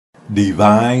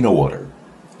Divine order.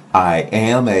 I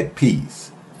am at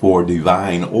peace, for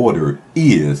divine order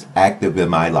is active in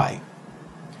my life.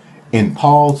 In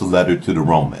Paul's letter to the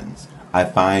Romans, I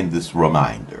find this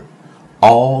reminder.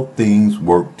 All things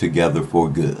work together for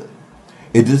good.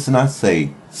 It does not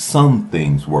say some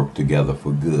things work together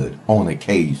for good on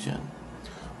occasion.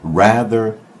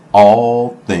 Rather,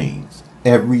 all things,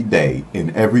 every day,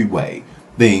 in every way,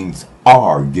 things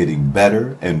are getting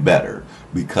better and better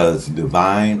because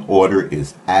divine order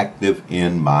is active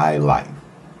in my life.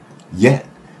 Yet,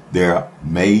 there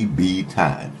may be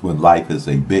times when life is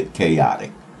a bit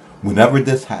chaotic. Whenever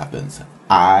this happens,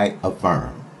 I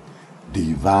affirm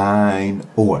divine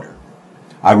order.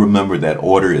 I remember that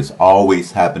order is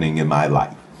always happening in my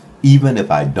life, even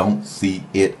if I don't see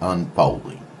it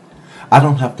unfolding. I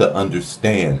don't have to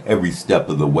understand every step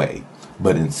of the way,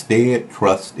 but instead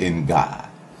trust in God.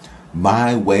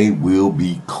 My way will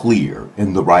be clear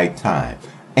in the right time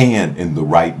and in the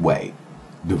right way.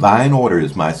 Divine order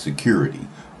is my security,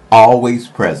 always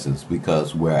present,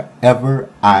 because wherever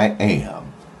I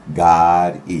am,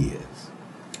 God is.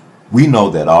 We know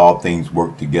that all things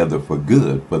work together for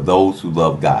good for those who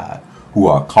love God, who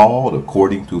are called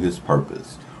according to his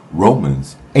purpose.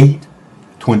 Romans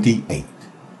 8:28.